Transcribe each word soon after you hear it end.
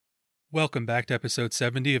Welcome back to episode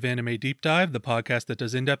 70 of Anime Deep Dive, the podcast that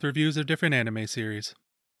does in-depth reviews of different anime series.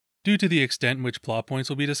 Due to the extent in which plot points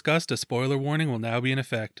will be discussed, a spoiler warning will now be in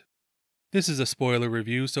effect. This is a spoiler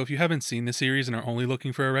review, so if you haven't seen the series and are only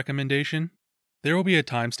looking for a recommendation, there will be a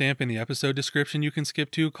timestamp in the episode description you can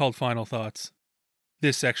skip to called Final Thoughts.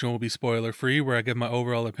 This section will be spoiler-free, where I give my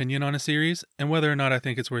overall opinion on a series, and whether or not I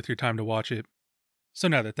think it's worth your time to watch it. So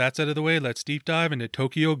now that that's out of the way, let's deep dive into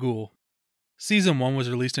Tokyo Ghoul. Season 1 was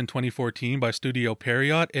released in 2014 by Studio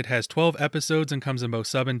Pierrot. It has 12 episodes and comes in both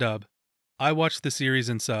sub and dub. I watched the series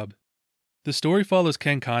in sub. The story follows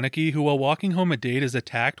Ken Kaneki, who while walking home a date is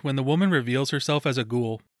attacked when the woman reveals herself as a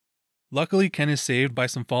ghoul. Luckily, Ken is saved by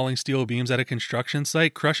some falling steel beams at a construction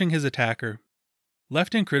site, crushing his attacker.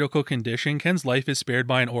 Left in critical condition, Ken's life is spared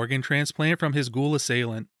by an organ transplant from his ghoul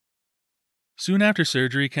assailant. Soon after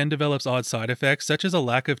surgery, Ken develops odd side effects such as a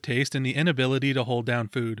lack of taste and the inability to hold down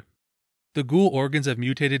food. The ghoul organs have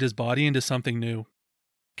mutated his body into something new.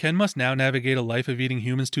 Ken must now navigate a life of eating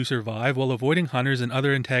humans to survive while avoiding hunters and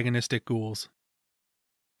other antagonistic ghouls.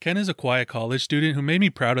 Ken is a quiet college student who made me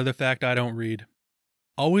proud of the fact I don't read.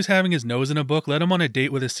 Always having his nose in a book led him on a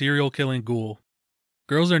date with a serial-killing ghoul.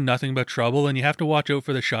 Girls are nothing but trouble, and you have to watch out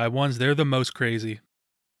for the shy ones, they're the most crazy.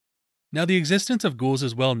 Now the existence of ghouls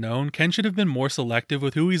is well known. Ken should have been more selective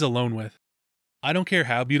with who he's alone with. I don't care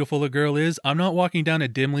how beautiful a girl is, I'm not walking down a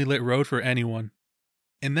dimly lit road for anyone.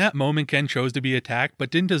 In that moment, Ken chose to be attacked, but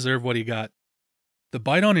didn't deserve what he got. The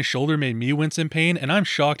bite on his shoulder made me wince in pain, and I'm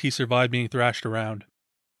shocked he survived being thrashed around.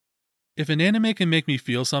 If an anime can make me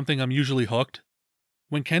feel something, I'm usually hooked.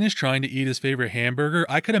 When Ken is trying to eat his favorite hamburger,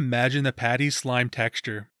 I could imagine the patty's slime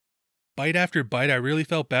texture. Bite after bite, I really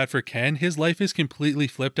felt bad for Ken. His life is completely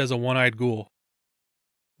flipped as a one-eyed ghoul.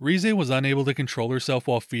 Rize was unable to control herself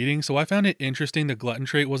while feeding, so I found it interesting the glutton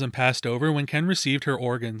trait wasn't passed over when Ken received her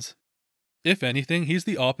organs. If anything, he's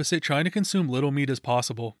the opposite, trying to consume little meat as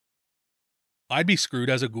possible. I'd be screwed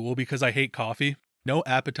as a ghoul because I hate coffee. No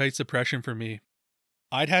appetite suppression for me.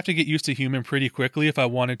 I'd have to get used to human pretty quickly if I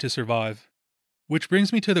wanted to survive. Which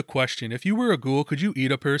brings me to the question, if you were a ghoul, could you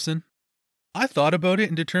eat a person? I thought about it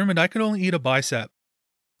and determined I could only eat a bicep.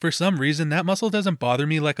 For some reason, that muscle doesn't bother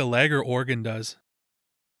me like a leg or organ does.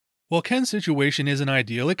 While Ken's situation isn't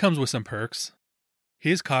ideal, it comes with some perks.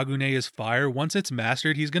 His Kagune is fire. Once it's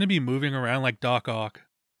mastered, he's going to be moving around like Doc Ock.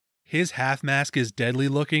 His half mask is deadly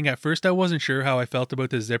looking. At first I wasn't sure how I felt about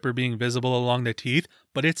the zipper being visible along the teeth,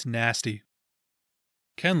 but it's nasty.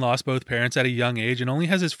 Ken lost both parents at a young age and only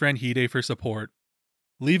has his friend Hide for support.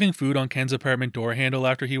 Leaving food on Ken's apartment door handle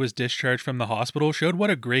after he was discharged from the hospital showed what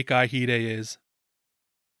a great guy Hide is.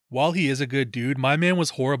 While he is a good dude, my man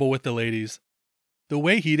was horrible with the ladies. The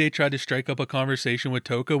way Hide tried to strike up a conversation with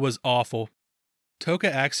Toka was awful. Toka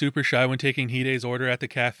acts super shy when taking Hide's order at the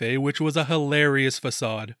cafe, which was a hilarious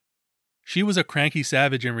facade. She was a cranky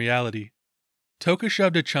savage in reality. Toka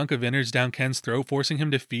shoved a chunk of innards down Ken's throat, forcing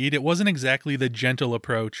him to feed. It wasn't exactly the gentle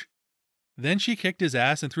approach. Then she kicked his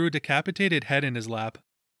ass and threw a decapitated head in his lap.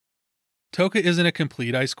 Toka isn't a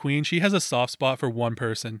complete ice queen, she has a soft spot for one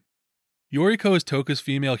person. Yoriko is Toka's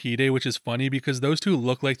female Hide, which is funny because those two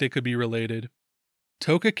look like they could be related.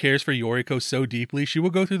 Toka cares for Yoriko so deeply she will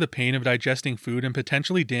go through the pain of digesting food and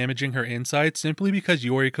potentially damaging her insides simply because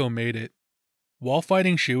Yoriko made it. While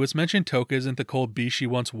fighting Shu, it's mentioned Toka isn't the cold beast she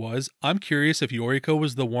once was. I'm curious if Yoriko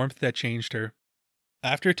was the warmth that changed her.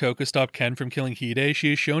 After Toka stopped Ken from killing Hide,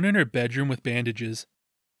 she is shown in her bedroom with bandages.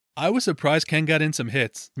 I was surprised Ken got in some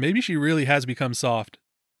hits. Maybe she really has become soft.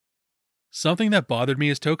 Something that bothered me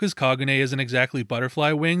is Toka's Kagune isn't exactly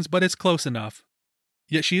butterfly wings, but it's close enough.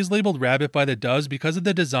 Yet she is labeled rabbit by the doves because of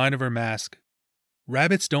the design of her mask.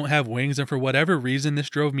 Rabbits don't have wings, and for whatever reason this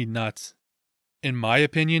drove me nuts. In my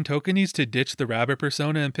opinion, Toka needs to ditch the rabbit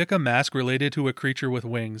persona and pick a mask related to a creature with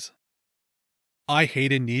wings. I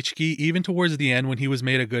hated Nichiki even towards the end when he was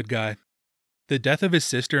made a good guy. The death of his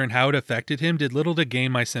sister and how it affected him did little to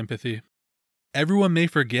gain my sympathy. Everyone may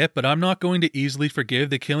forget, but I'm not going to easily forgive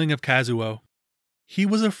the killing of Kazuo. He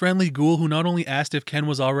was a friendly ghoul who not only asked if Ken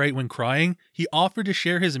was alright when crying, he offered to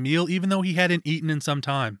share his meal even though he hadn't eaten in some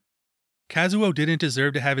time. Kazuo didn't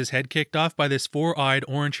deserve to have his head kicked off by this four-eyed,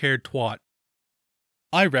 orange-haired twat.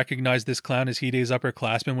 I recognized this clown as Hide's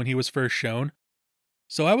upperclassman when he was first shown,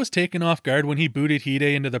 so I was taken off guard when he booted Hide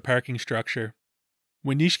into the parking structure.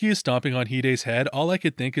 When Nishiki is stomping on Hide's head, all I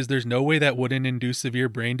could think is there's no way that wouldn't induce severe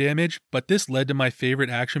brain damage, but this led to my favorite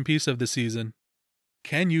action piece of the season.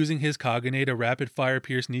 Ken using his Kagune to rapid-fire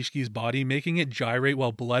pierce Nishiki's body, making it gyrate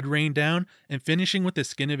while blood rained down, and finishing with the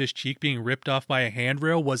skin of his cheek being ripped off by a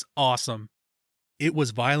handrail was awesome. It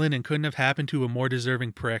was violent and couldn't have happened to a more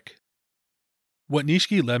deserving prick. What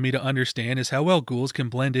Nishiki led me to understand is how well ghouls can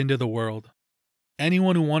blend into the world.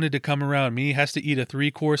 Anyone who wanted to come around me has to eat a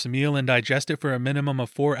 3-course meal and digest it for a minimum of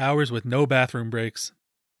 4 hours with no bathroom breaks.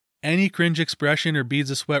 Any cringe expression or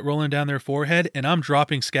beads of sweat rolling down their forehead, and I'm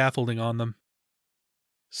dropping scaffolding on them.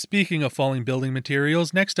 Speaking of falling building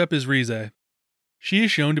materials, next up is Rize. She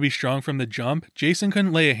is shown to be strong from the jump. Jason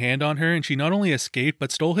couldn't lay a hand on her, and she not only escaped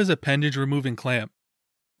but stole his appendage-removing clamp.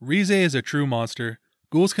 Rize is a true monster.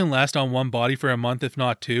 Ghouls can last on one body for a month if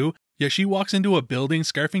not 2, yet she walks into a building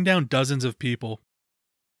scarfing down dozens of people.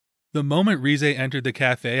 The moment Rize entered the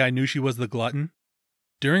cafe, I knew she was the glutton.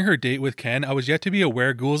 During her date with Ken, I was yet to be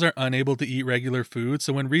aware ghouls are unable to eat regular food,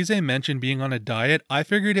 so when Rize mentioned being on a diet, I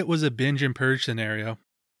figured it was a binge and purge scenario.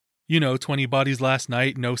 20 bodies last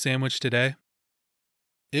night, no sandwich today.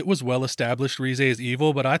 It was well established Rize is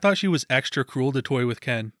evil, but I thought she was extra cruel to toy with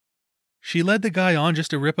Ken. She led the guy on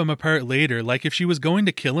just to rip him apart later, like if she was going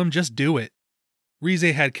to kill him, just do it. Rize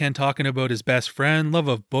had Ken talking about his best friend, love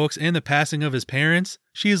of books, and the passing of his parents.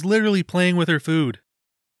 She is literally playing with her food.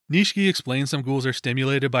 Nishiki explains some ghouls are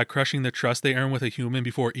stimulated by crushing the trust they earn with a human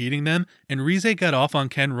before eating them, and Rize got off on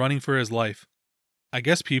Ken running for his life. I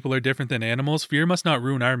guess people are different than animals, fear must not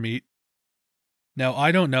ruin our meat. Now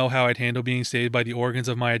I don't know how I'd handle being saved by the organs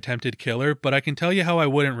of my attempted killer, but I can tell you how I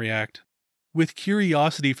wouldn't react. With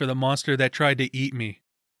curiosity for the monster that tried to eat me.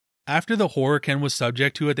 After the horror Ken was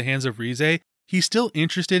subject to at the hands of Rize, he's still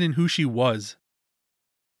interested in who she was.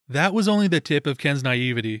 That was only the tip of Ken's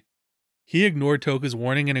naivety. He ignored Toka's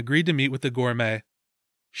warning and agreed to meet with the gourmet.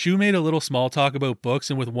 Shu made a little small talk about books,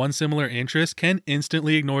 and with one similar interest, Ken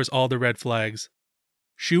instantly ignores all the red flags.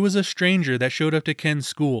 Shu was a stranger that showed up to Ken's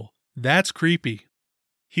school. That's creepy.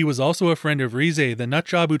 He was also a friend of Rize, the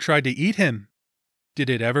nutjob who tried to eat him. Did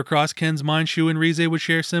it ever cross Ken's mind Shu and Rize would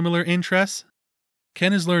share similar interests?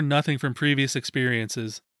 Ken has learned nothing from previous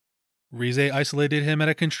experiences. Rize isolated him at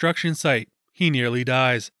a construction site. He nearly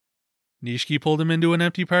dies. Nishiki pulled him into an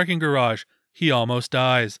empty parking garage. He almost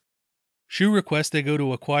dies. Shu requests they go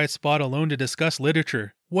to a quiet spot alone to discuss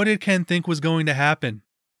literature. What did Ken think was going to happen?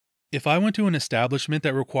 If I went to an establishment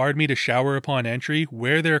that required me to shower upon entry,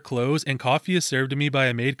 wear their clothes, and coffee is served to me by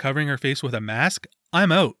a maid covering her face with a mask,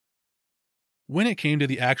 I'm out. When it came to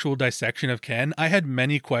the actual dissection of Ken, I had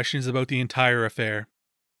many questions about the entire affair.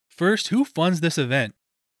 First, who funds this event?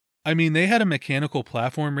 I mean, they had a mechanical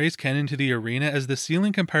platform raise Ken into the arena as the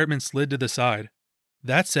ceiling compartment slid to the side.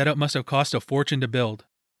 That setup must have cost a fortune to build.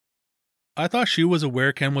 I thought Shu was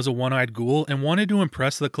aware Ken was a one-eyed ghoul and wanted to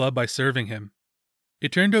impress the club by serving him.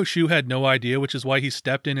 It turned out Shu had no idea, which is why he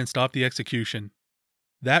stepped in and stopped the execution.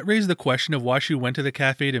 That raised the question of why Shu went to the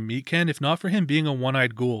cafe to meet Ken if not for him being a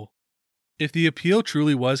one-eyed ghoul. If the appeal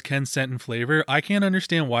truly was Ken's scent and flavor, I can't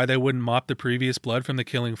understand why they wouldn't mop the previous blood from the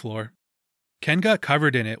killing floor. Ken got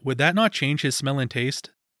covered in it, would that not change his smell and taste?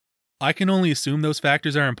 I can only assume those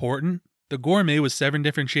factors are important. The gourmet was 7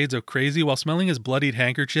 different shades of crazy while smelling his bloodied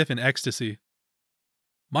handkerchief in ecstasy.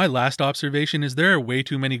 My last observation is there are way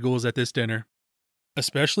too many ghouls at this dinner.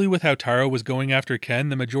 Especially with how Taro was going after Ken,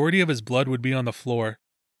 the majority of his blood would be on the floor,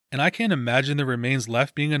 and I can't imagine the remains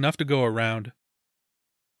left being enough to go around.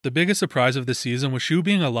 The biggest surprise of the season was Shu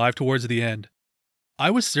being alive towards the end. I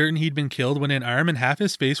was certain he'd been killed when an arm and half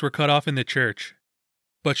his face were cut off in the church.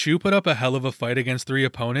 But Shu put up a hell of a fight against 3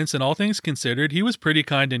 opponents, and all things considered, he was pretty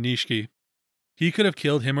kind to Nishiki. He could have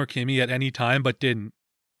killed him or Kimi at any time, but didn't.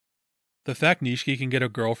 The fact Nishiki can get a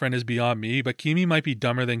girlfriend is beyond me, but Kimi might be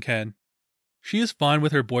dumber than Ken. She is fine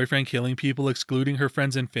with her boyfriend killing people, excluding her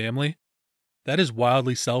friends and family. That is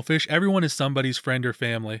wildly selfish. Everyone is somebody's friend or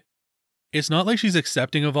family. It's not like she's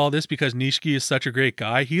accepting of all this because Nishiki is such a great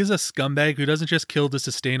guy. He is a scumbag who doesn't just kill to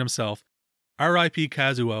sustain himself. R.I.P.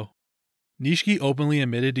 Kazuo. Nishiki openly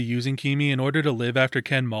admitted to using Kimi in order to live after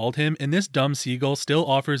Ken mauled him, and this dumb seagull still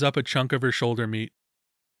offers up a chunk of her shoulder meat.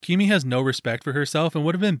 Kimi has no respect for herself and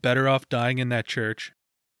would have been better off dying in that church.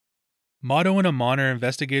 Mato and Amon are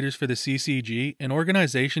investigators for the CCG, an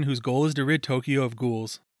organization whose goal is to rid Tokyo of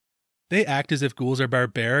ghouls. They act as if ghouls are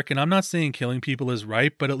barbaric, and I'm not saying killing people is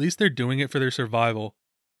right, but at least they're doing it for their survival.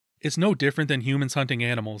 It's no different than humans hunting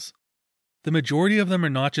animals. The majority of them are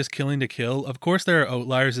not just killing to kill. Of course there are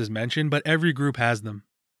outliers as mentioned, but every group has them.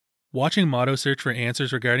 Watching Mato search for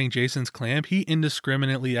answers regarding Jason's clamp, he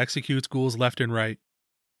indiscriminately executes ghouls left and right.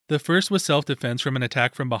 The first was self-defense from an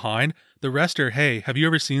attack from behind. The rest are, hey, have you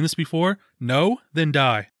ever seen this before? No? Then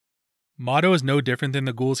die. Mato is no different than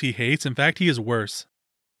the ghouls he hates. In fact, he is worse.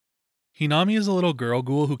 Hinami is a little girl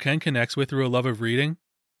ghoul who Ken connects with through a love of reading.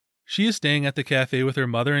 She is staying at the cafe with her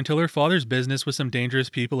mother until her father's business with some dangerous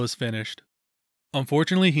people is finished.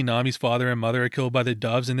 Unfortunately, Hinami's father and mother are killed by the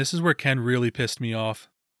doves, and this is where Ken really pissed me off.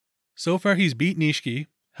 So far he's beat Nishiki,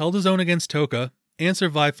 held his own against Toka, and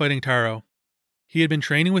survived fighting Taro. He had been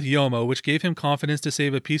training with Yomo, which gave him confidence to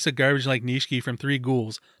save a piece of garbage like Nishiki from 3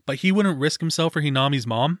 ghouls, but he wouldn't risk himself for Hinami's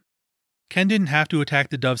mom. Ken didn't have to attack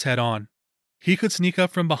the doves head on. He could sneak up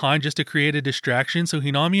from behind just to create a distraction so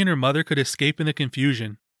Hinami and her mother could escape in the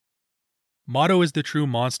confusion. Mato is the true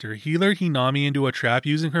monster. He lured Hinami into a trap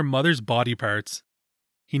using her mother's body parts.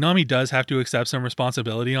 Hinami does have to accept some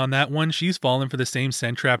responsibility on that one. She's fallen for the same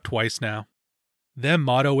scent trap twice now. Then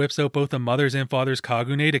Mato whips out both the mother's and father's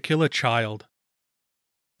Kagune to kill a child.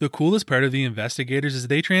 The coolest part of the investigators is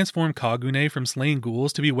they transform Kagune from slaying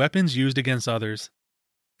ghouls to be weapons used against others.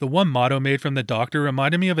 The one Mato made from the doctor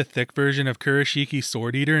reminded me of a thick version of Kuroshiki's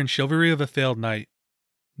Sword Eater and Chivalry of a Failed Knight.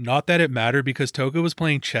 Not that it mattered because Toka was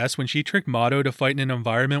playing chess when she tricked Mato to fight in an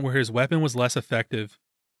environment where his weapon was less effective.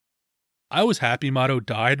 I was happy Mato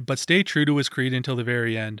died, but stayed true to his creed until the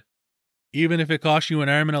very end. Even if it costs you an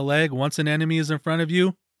arm and a leg, once an enemy is in front of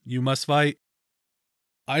you, you must fight.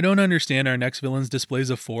 I don't understand our next villain's displays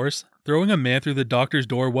of force. Throwing a man through the doctor's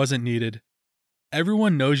door wasn't needed.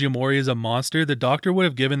 Everyone knows Yamori is a monster. The doctor would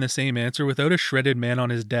have given the same answer without a shredded man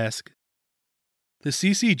on his desk. The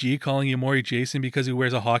CCG calling Yamori Jason because he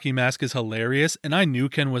wears a hockey mask is hilarious, and I knew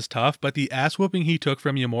Ken was tough, but the ass whooping he took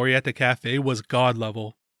from Yamori at the cafe was god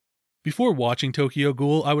level. Before watching Tokyo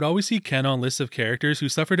Ghoul, I would always see Ken on lists of characters who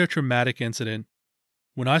suffered a traumatic incident.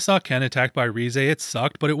 When I saw Ken attacked by Rize, it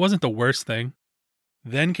sucked, but it wasn't the worst thing.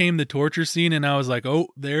 Then came the torture scene and I was like, oh,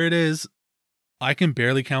 there it is. I can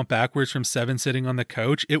barely count backwards from 7 sitting on the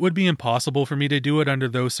couch. It would be impossible for me to do it under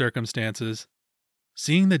those circumstances.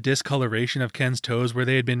 Seeing the discoloration of Ken's toes where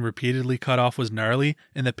they had been repeatedly cut off was gnarly,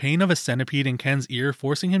 and the pain of a centipede in Ken's ear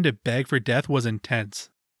forcing him to beg for death was intense.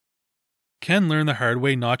 Ken learned the hard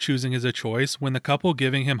way not choosing as a choice when the couple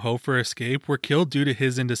giving him hope for escape were killed due to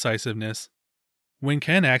his indecisiveness. When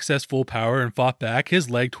Ken accessed full power and fought back, his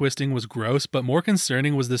leg twisting was gross, but more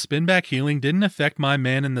concerning was the spin back healing didn't affect my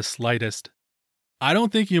man in the slightest. I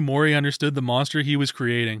don't think Yamori understood the monster he was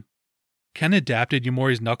creating. Ken adapted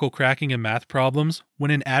Yamori's knuckle cracking and math problems. When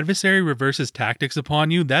an adversary reverses tactics upon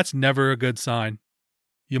you, that's never a good sign.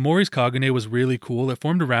 Yamori's Kagune was really cool, it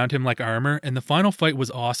formed around him like armor, and the final fight was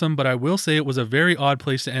awesome, but I will say it was a very odd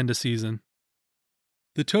place to end a season.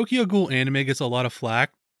 The Tokyo Ghoul anime gets a lot of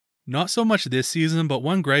flack. Not so much this season, but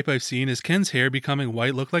one gripe I've seen is Ken's hair becoming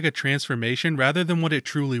white looked like a transformation rather than what it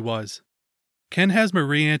truly was. Ken has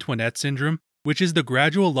Marie Antoinette syndrome, which is the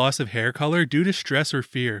gradual loss of hair color due to stress or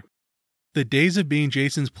fear. The days of being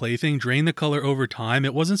Jason's plaything drained the color over time.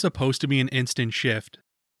 It wasn't supposed to be an instant shift.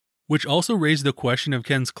 Which also raised the question of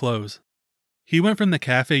Ken's clothes. He went from the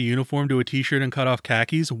cafe uniform to a t-shirt and cut off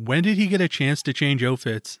khakis. When did he get a chance to change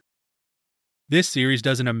outfits? This series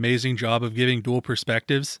does an amazing job of giving dual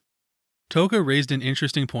perspectives. Toka raised an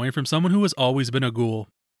interesting point from someone who has always been a ghoul.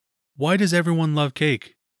 Why does everyone love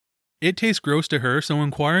cake? It tastes gross to her, so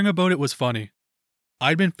inquiring about it was funny.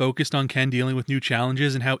 I'd been focused on Ken dealing with new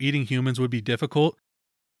challenges and how eating humans would be difficult.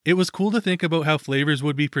 It was cool to think about how flavors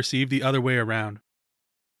would be perceived the other way around.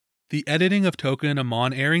 The editing of Toka and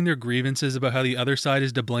Amon airing their grievances about how the other side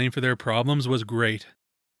is to blame for their problems was great.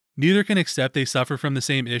 Neither can accept they suffer from the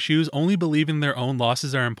same issues, only believing their own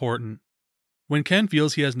losses are important. When Ken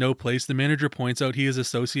feels he has no place, the manager points out he is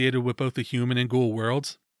associated with both the human and ghoul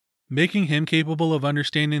worlds, making him capable of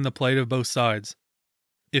understanding the plight of both sides.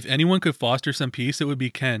 If anyone could foster some peace, it would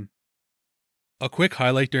be Ken. A quick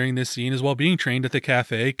highlight during this scene is while being trained at the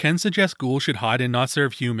cafe, Ken suggests ghouls should hide and not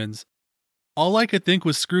serve humans. All I could think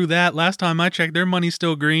was screw that, last time I checked their money's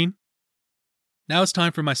still green. Now it's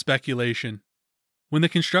time for my speculation. When the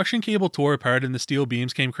construction cable tore apart and the steel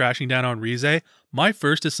beams came crashing down on Rize, my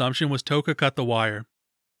first assumption was Toka cut the wire.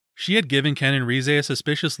 She had given Ken and Rize a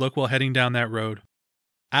suspicious look while heading down that road.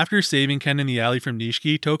 After saving Ken in the alley from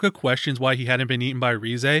Nishiki, Toka questions why he hadn't been eaten by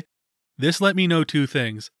Rize. This let me know 2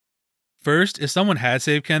 things. First, if someone had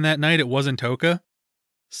saved Ken that night, it wasn't Toka.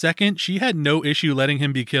 Second, she had no issue letting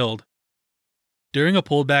him be killed. During a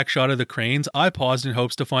pulled back shot of the cranes, I paused in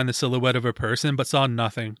hopes to find the silhouette of a person, but saw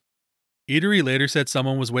nothing. Eatery later said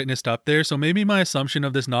someone was witnessed up there, so maybe my assumption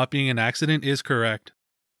of this not being an accident is correct.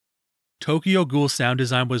 Tokyo Ghoul's sound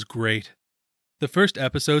design was great. The first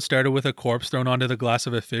episode started with a corpse thrown onto the glass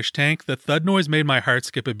of a fish tank. The thud noise made my heart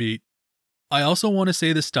skip a beat. I also want to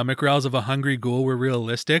say the stomach growls of a hungry ghoul were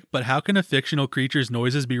realistic, but how can a fictional creature's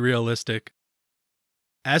noises be realistic?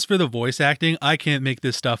 As for the voice acting, I can't make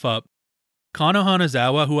this stuff up. Kano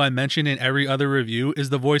Hanazawa, who I mentioned in every other review, is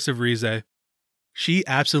the voice of Rize. She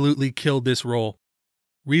absolutely killed this role.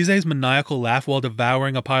 Rize's maniacal laugh while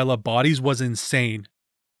devouring a pile of bodies was insane.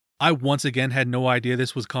 I once again had no idea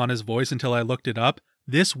this was Kana's voice until I looked it up.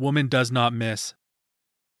 This woman does not miss.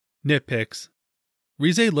 Nitpicks.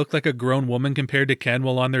 Rize looked like a grown woman compared to Ken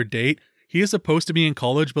while on their date. He is supposed to be in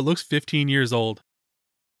college but looks 15 years old.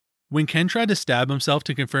 When Ken tried to stab himself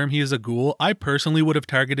to confirm he is a ghoul, I personally would have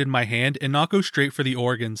targeted my hand and not go straight for the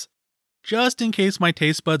organs, just in case my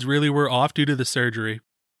taste buds really were off due to the surgery.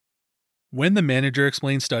 When the manager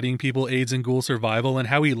explained studying people aids in ghoul survival and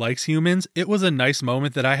how he likes humans, it was a nice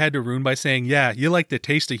moment that I had to ruin by saying, yeah, you like the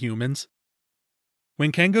taste of humans.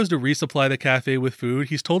 When Ken goes to resupply the cafe with food,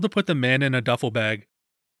 he's told to put the man in a duffel bag.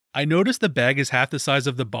 I noticed the bag is half the size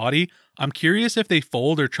of the body. I'm curious if they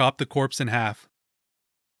fold or chop the corpse in half.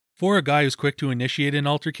 For a guy who's quick to initiate an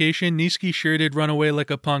altercation, Nishiki sure did run away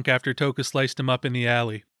like a punk after Toka sliced him up in the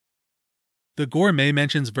alley. The gourmet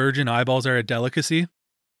mentions virgin eyeballs are a delicacy.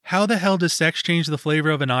 How the hell does sex change the flavor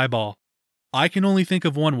of an eyeball? I can only think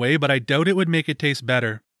of one way, but I doubt it would make it taste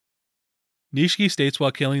better. Nishiki states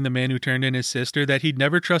while killing the man who turned in his sister that he'd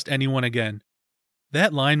never trust anyone again.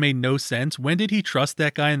 That line made no sense. When did he trust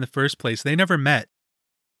that guy in the first place? They never met.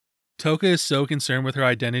 Toka is so concerned with her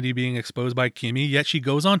identity being exposed by Kimi, yet she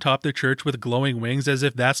goes on top of the church with glowing wings as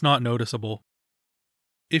if that's not noticeable.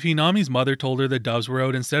 If Hinami's mother told her the doves were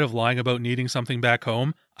out instead of lying about needing something back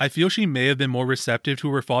home, I feel she may have been more receptive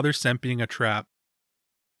to her father's scent being a trap.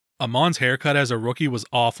 Amon's haircut as a rookie was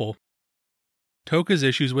awful. Toka's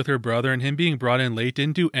issues with her brother and him being brought in late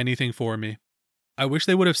didn't do anything for me. I wish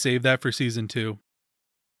they would have saved that for season 2.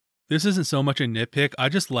 This isn't so much a nitpick, I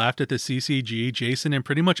just laughed at the CCG, Jason, and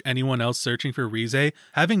pretty much anyone else searching for Rize,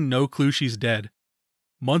 having no clue she's dead.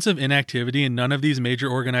 Months of inactivity and none of these major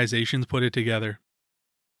organizations put it together.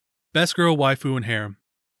 Best girl waifu and harem.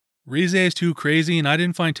 Rize is too crazy and I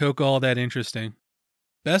didn't find Toka all that interesting.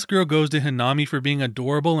 Best girl goes to Hinami for being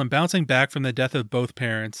adorable and bouncing back from the death of both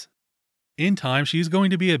parents. In time, she's going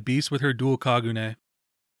to be a beast with her dual Kagune.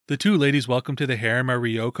 The two ladies welcome to the harem are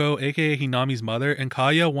Ryoko, aka Hinami's mother, and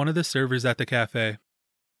Kaya, one of the servers at the cafe.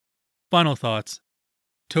 Final thoughts.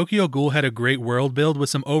 Tokyo Ghoul had a great world build with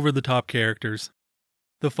some over-the-top characters.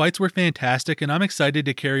 The fights were fantastic and I'm excited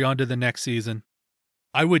to carry on to the next season.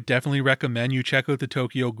 I would definitely recommend you check out the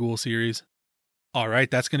Tokyo Ghoul series.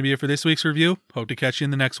 Alright, that's going to be it for this week's review. Hope to catch you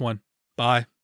in the next one. Bye.